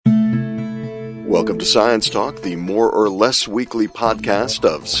Welcome to Science Talk, the more or less weekly podcast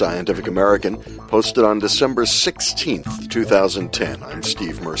of Scientific American, posted on December 16th, 2010. I'm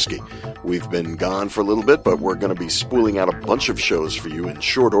Steve Mirsky. We've been gone for a little bit, but we're going to be spooling out a bunch of shows for you in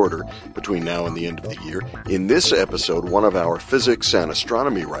short order between now and the end of the year. In this episode, one of our physics and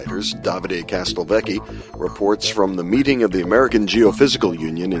astronomy writers, Davide Castelvecchi, reports from the meeting of the American Geophysical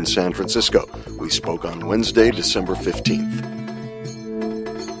Union in San Francisco. We spoke on Wednesday, December 15th.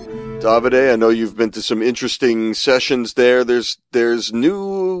 Davide, I know you've been to some interesting sessions there. There's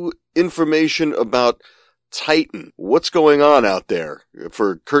new information about Titan. What's going on out there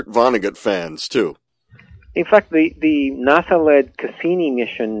for Kurt Vonnegut fans, too? In fact, the NASA-led Cassini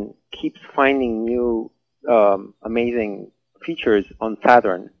mission keeps finding new amazing features on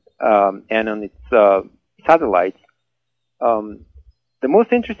Saturn and on its satellites. The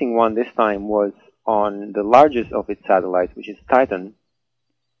most interesting one this time was on the largest of its satellites, which is Titan.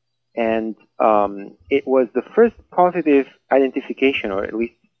 And it was the first positive identification, or at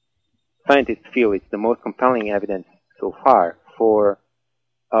least scientists feel it's the most compelling evidence so far, for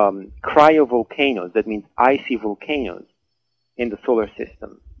cryovolcanoes. That means icy volcanoes in the solar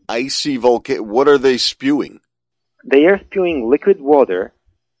system. Icy volcano? What are they spewing? They are spewing liquid water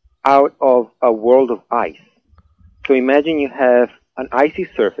out of a world of ice. So imagine you have an icy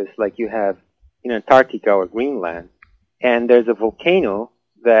surface like you have in Antarctica or Greenland, and there's a volcano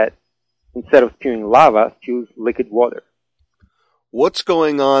that, instead of spewing lava, spews liquid water. What's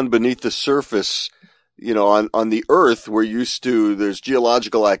going on beneath the surface? You know, on the Earth, there's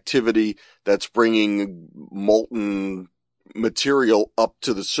geological activity that's bringing molten material up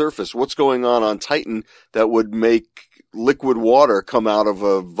to the surface. What's going on Titan that would make liquid water come out of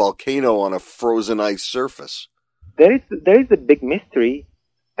a volcano on a frozen ice surface? There is a big mystery,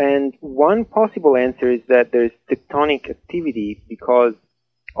 and one possible answer is that there's tectonic activity because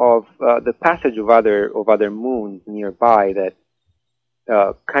of the passage of other moons nearby that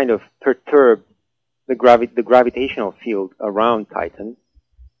kind of perturb the gravitational field around Titan,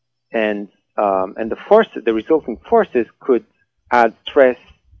 and the resulting forces could add stress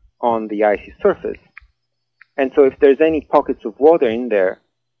on the icy surface. And so, if there's any pockets of water in there,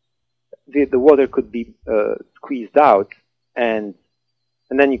 the water could be squeezed out, and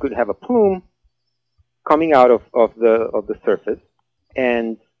then you could have a plume coming out of the surface.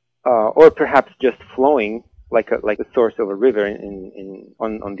 And or perhaps just flowing like a source of a river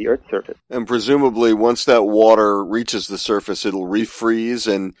on the Earth's surface. And presumably, once that water reaches the surface, it'll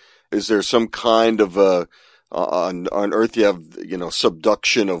refreeze. And is there some kind of on Earth you have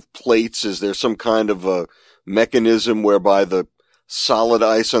subduction of plates? Is there some kind of a mechanism whereby the solid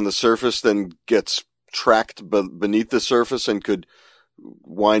ice on the surface then gets tracked beneath the surface and could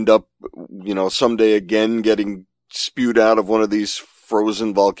wind up someday again getting spewed out of one of these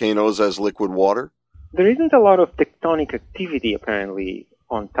frozen volcanoes as liquid water? There isn't a lot of tectonic activity apparently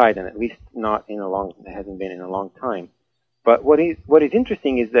on Titan, at least not it hasn't been in a long time. But what is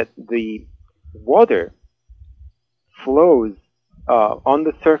interesting is that the water flows on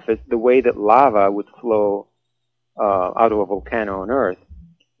the surface the way that lava would flow out of a volcano on Earth,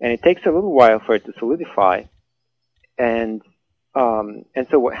 and it takes a little while for it to solidify. And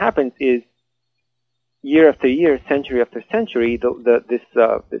so what happens is, year after year, century after century, this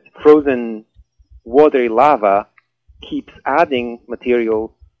frozen watery lava keeps adding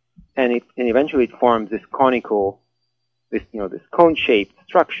material, and eventually it forms this cone-shaped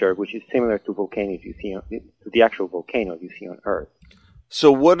structure, which is similar to the actual volcanoes you see on Earth.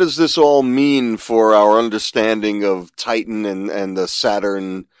 So, what does this all mean for our understanding of Titan and the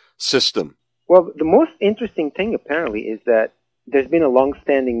Saturn system? Well, the most interesting thing apparently is that there's been a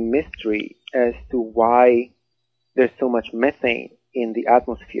long-standing mystery as to why there's so much methane in the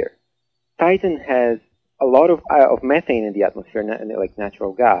atmosphere. Titan has a lot of methane in the atmosphere, like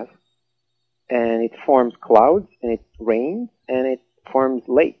natural gas, and it forms clouds, and it rains, and it forms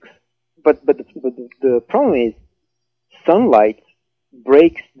lakes. But the problem is, sunlight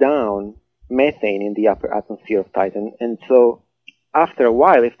breaks down methane in the upper atmosphere of Titan, and so after a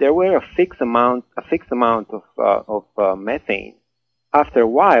while, if there were a fixed amount of methane, after a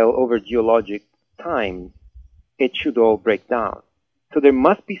while, over geologic time, it should all break down. So there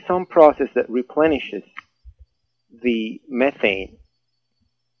must be some process that replenishes the methane.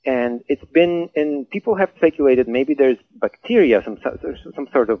 And people have speculated maybe there's bacteria, some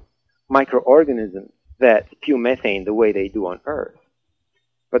sort of microorganisms that spew methane the way they do on Earth.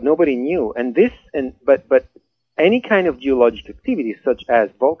 But nobody knew. But any kind of geologic activity, such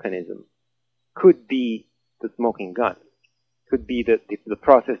as volcanism, could be the smoking gun. Could be the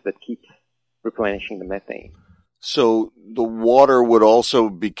process that keeps replenishing the methane. So the water would also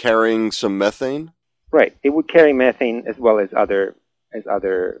be carrying some methane? Right. It would carry methane as well as other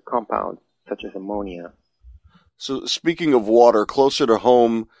compounds, such as ammonia. So speaking of water, closer to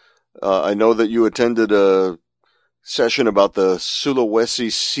home, I know that you attended a session about the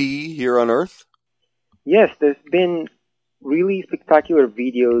Sulawesi Sea here on Earth? Yes, there's been really spectacular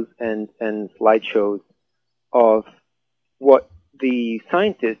videos and slideshows of what the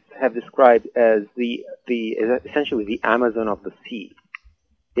scientists have described as essentially the Amazon of the sea.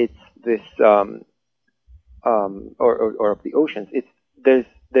 It's this or of the oceans. There's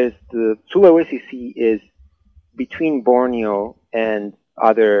the Sulawesi Sea is between Borneo and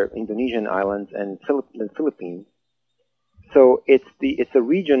other Indonesian islands and the Philippines. So it's a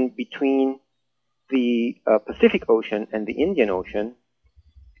region between the Pacific Ocean and the Indian Ocean,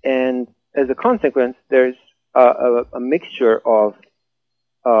 and as a consequence, there's a mixture of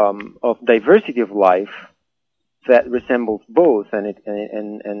diversity of life that resembles both, and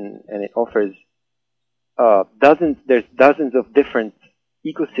it offers There's dozens of different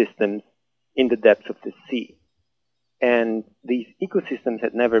ecosystems in the depths of the sea, and these ecosystems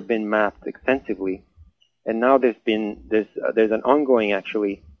had never been mapped extensively, and now there's an ongoing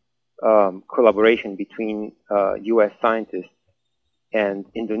actually collaboration between U.S. scientists and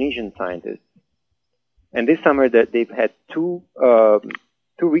Indonesian scientists. And this summer, that they've had two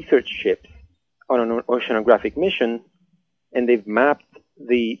research ships on an oceanographic mission, and they've mapped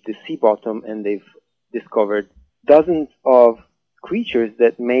the sea bottom, and they've discovered dozens of creatures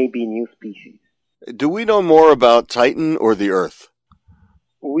that may be new species. Do we know more about Titan or the Earth?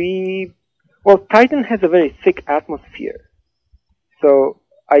 Well, Titan has a very thick atmosphere, so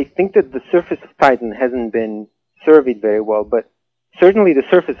I think that the surface of Titan hasn't been surveyed very well, but certainly the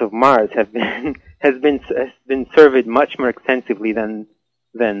surface of Mars has been surveyed much more extensively than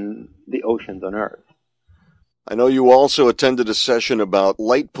the oceans on Earth. I know you also attended a session about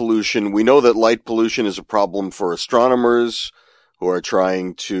light pollution. We know that light pollution is a problem for astronomers who are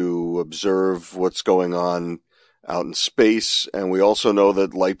trying to observe what's going on out in space, and we also know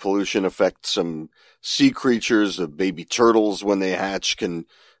that light pollution affects some sea creatures. The baby turtles, when they hatch, can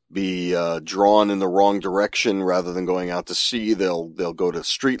be drawn in the wrong direction. Rather than going out to sea, they'll go to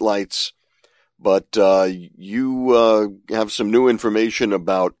street lights. But you have some new information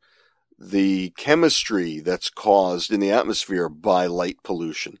about the chemistry that's caused in the atmosphere by light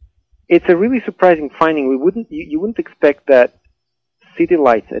pollution. It's a really surprising finding. You wouldn't expect that city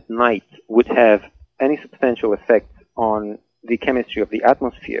lights at night would have any substantial effect on the chemistry of the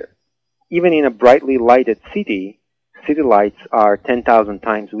atmosphere. Even in a brightly lighted city lights are 10,000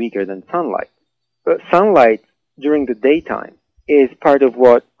 times weaker than sunlight. But sunlight during the daytime is part of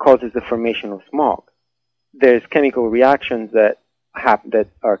what causes the formation of smog. There's chemical reactions that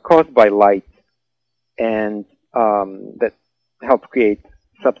are caused by light and that help create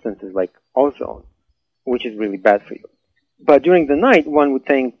substances like ozone, which is really bad for you. But during the night, one would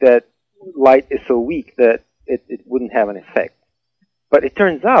think that light is so weak that it wouldn't have an effect. But it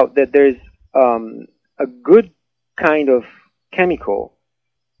turns out that there's a good kind of chemical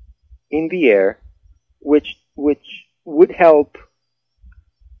in the air which would help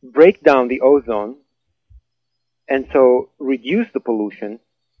break down the ozone and so reduce the pollution,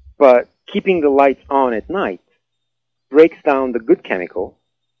 but keeping the lights on at night breaks down the good chemical.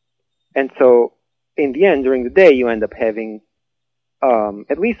 And so in the end, during the day, you end up having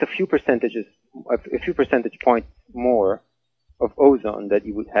at least a few percentage points more of ozone that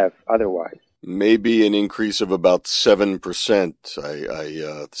you would have otherwise. Maybe an increase of about 7%,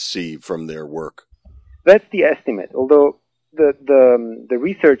 I see from their work. That's the estimate, although the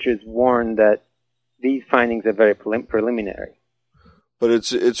researchers warn that these findings are very preliminary. But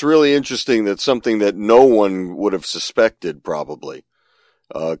it's really interesting that something that no one would have suspected probably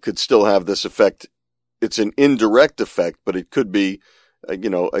could still have this effect. It's an indirect effect, but it could be,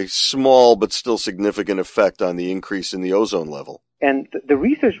 a small but still significant effect on the increase in the ozone level. And the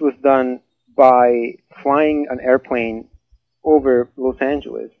research was done by flying an airplane over Los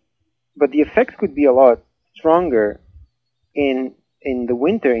Angeles, but the effects could be a lot stronger in the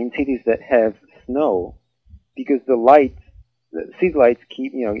winter in cities that have snow, because the city lights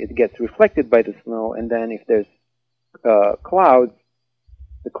keep, it gets reflected by the snow, and then if there's clouds,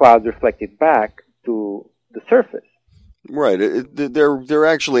 the clouds reflect it back to the surface. Right. They're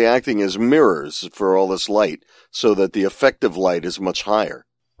actually acting as mirrors for all this light, so that the effective light is much higher.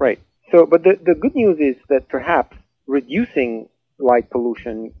 Right. So, but the good news is that perhaps reducing light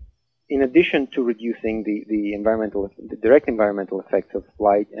pollution, in addition to reducing the direct environmental effects of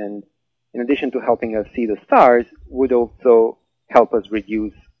light, and in addition to helping us see the stars, would also help us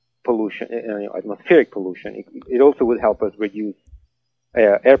reduce pollution, atmospheric pollution. It also would help us reduce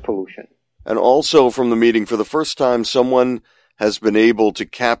air pollution. And also from the meeting, for the first time, someone has been able to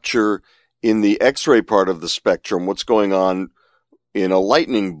capture in the X-ray part of the spectrum what's going on in a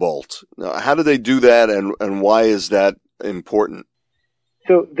lightning bolt. Now, how do they do that, and why is that important?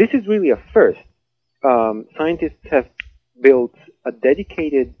 So this is really a first. Scientists have built a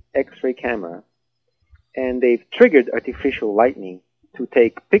dedicated X-ray camera, and they've triggered artificial lightning to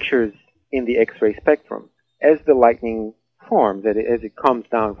take pictures in the X-ray spectrum as the lightning forms, as it comes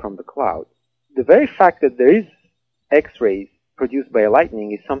down from the cloud. The very fact that there is X-rays produced by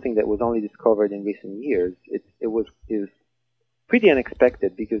lightning is something that was only discovered in recent years. It was pretty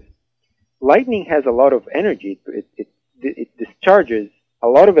unexpected because lightning has a lot of energy. It discharges a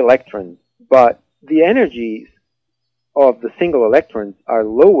lot of electrons, but the energies of the single electrons are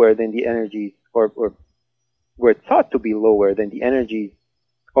lower than the energies, or were thought to be lower than the energies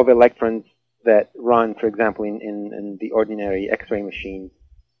of electrons that run, for example, in the ordinary X-ray machine,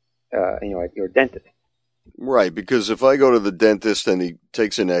 at your dentist. Right, because if I go to the dentist and he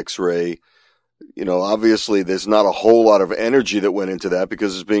takes an X-ray, obviously there's not a whole lot of energy that went into that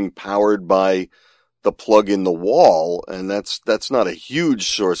because it's being powered by the plug in the wall, and that's not a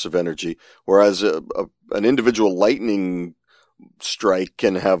huge source of energy. Whereas an individual lightning strike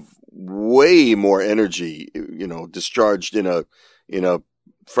can have way more energy, discharged in a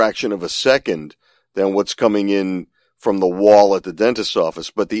fraction of a second than what's coming in from the wall at the dentist's office.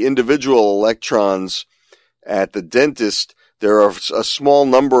 But the individual electrons at the dentist, there are a small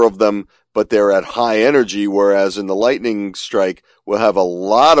number of them, but they're at high energy, whereas in the lightning strike, we'll have a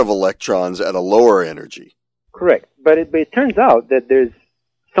lot of electrons at a lower energy. Correct. But it turns out that there's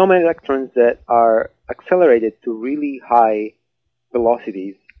some electrons that are accelerated to really high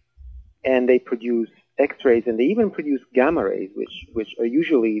velocities, and they produce X-rays, and they even produce gamma rays, which are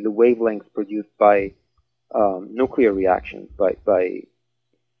usually the wavelengths produced by nuclear reactions, by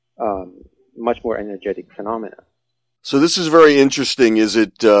much more energetic phenomena. So this is very interesting. Is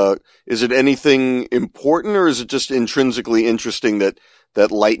it anything important, or is it just intrinsically interesting that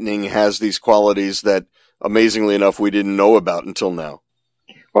lightning has these qualities that, amazingly enough, we didn't know about until now?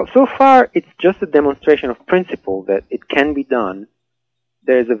 Well, so far it's just a demonstration of principle that it can be done.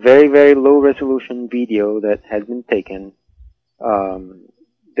 There's a very, very low resolution video that has been taken.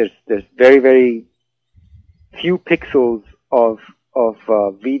 There's very, very few pixels of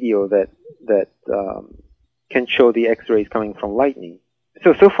video that can show the X-rays coming from lightning.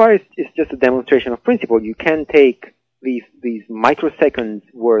 So far it's just a demonstration of principle. You can take these microseconds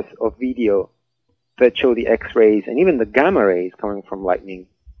worth of video that show the X-rays and even the gamma rays coming from lightning.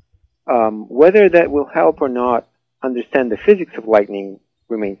 Whether that will help or not understand the physics of lightning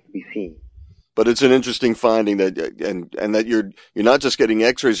remains to be seen. But it's an interesting finding that and that you're not just getting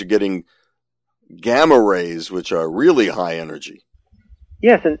X-rays, you're getting gamma rays, which are really high energy.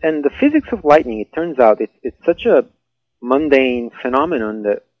 Yes, and the physics of lightning, it turns out, it's such a mundane phenomenon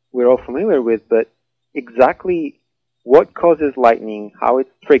that we're all familiar with, but exactly what causes lightning, how it's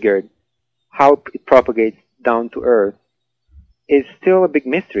triggered, how it propagates down to Earth, is still a big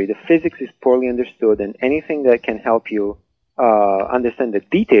mystery. The physics is poorly understood, and anything that can help you understand the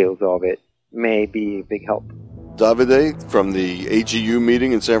details of it may be a big help. Davide, from the AGU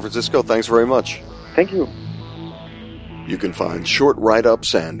meeting in San Francisco, thanks very much. Thank you. You can find short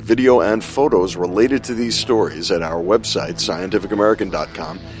write-ups and video and photos related to these stories at our website,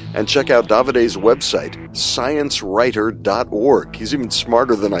 scientificamerican.com, and check out Davide's website, sciencewriter.org. He's even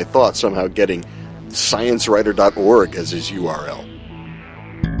smarter than I thought, somehow getting sciencewriter.org as his URL.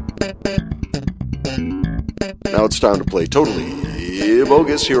 Now it's time to play Totally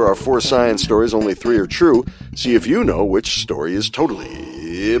Bogus. Here are 4 science stories, only 3 are true. See if you know which story is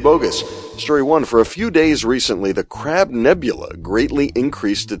totally bogus. Story 1. For a few days recently, the Crab Nebula greatly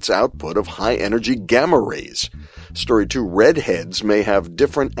increased its output of high-energy gamma rays. Story 2. Redheads may have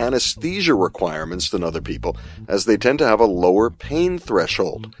different anesthesia requirements than other people, as they tend to have a lower pain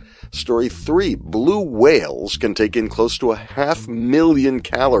threshold. Story 3. Blue whales can take in close to 500,000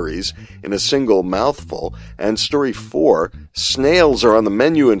 calories in a single mouthful. And story 4. Snails are on the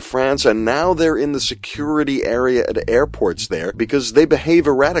menu in France, and now they're in the security area at airports there because they behave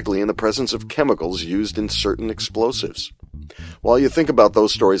erratically in the presence of chemicals used in certain explosives. While you think about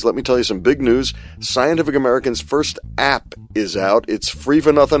those stories, let me tell you some big news. Scientific American's first app is out. It's free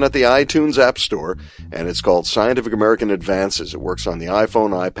for nothing at the iTunes App Store, and it's called Scientific American Advances. It works on the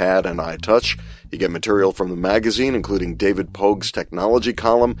iPhone, iPad, and iTouch. You get material from the magazine, including David Pogue's Technology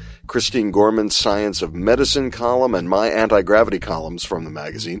column, Christine Gorman's Science of Medicine column, and my anti-gravity columns from the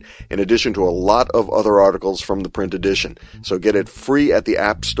magazine, in addition to a lot of other articles from the print edition. So get it free at the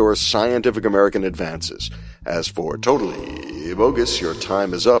App Store, Scientific American Advances. As for Totally Bogus, your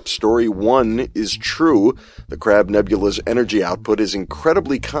time is up. Story 1 is true. The Crab Nebula's energy output is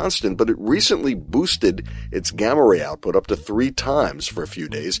incredibly constant, but it recently boosted its gamma ray output up to 3 times for a few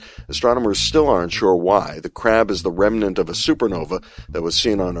days. Astronomers still aren't sure why. The crab is the remnant of a supernova that was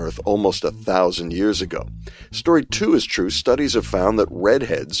seen on Earth almost 1,000 years ago. Story 2 is true. Studies have found that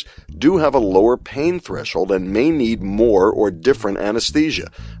redheads do have a lower pain threshold and may need more or different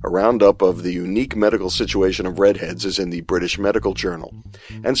anesthesia. A roundup of the unique medical situation of redheads is in the British Medical Journal.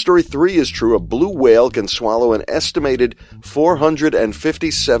 And story 3 is true. A blue whale can swallow an estimated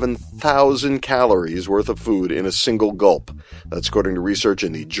 457,000 calories worth of food in a single gulp. That's according to research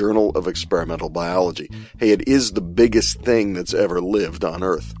in the Journal of Experimental Biology. Hey, it is the biggest thing that's ever lived on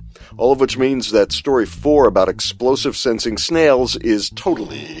Earth. All of which means that story 4 about explosive sensing snails is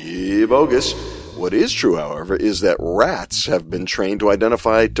totally bogus. What is true, however, is that rats have been trained to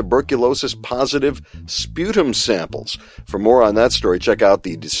identify tuberculosis-positive sputum samples. For more on that story, check out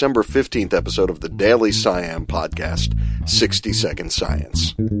the December 15th episode of the Daily SciAm podcast, 60 Second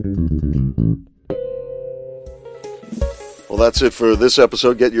Science. Well, that's it for this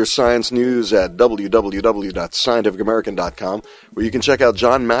episode. Get your science news at www.scientificamerican.com, where you can check out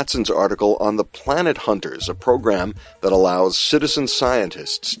John Matson's article on the Planet Hunters, a program that allows citizen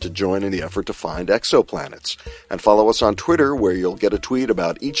scientists to join in the effort to find exoplanets. And follow us on Twitter, where you'll get a tweet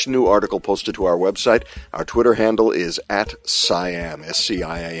about each new article posted to our website. Our Twitter handle is @SciAm,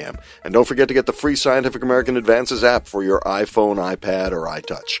 S-C-I-A-M. And don't forget to get the free Scientific American Advances app for your iPhone, iPad, or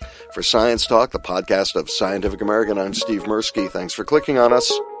iTouch. For Science Talk, the podcast of Scientific American, I'm Steve Mirsky. Thanks for clicking on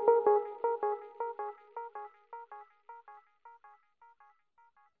us.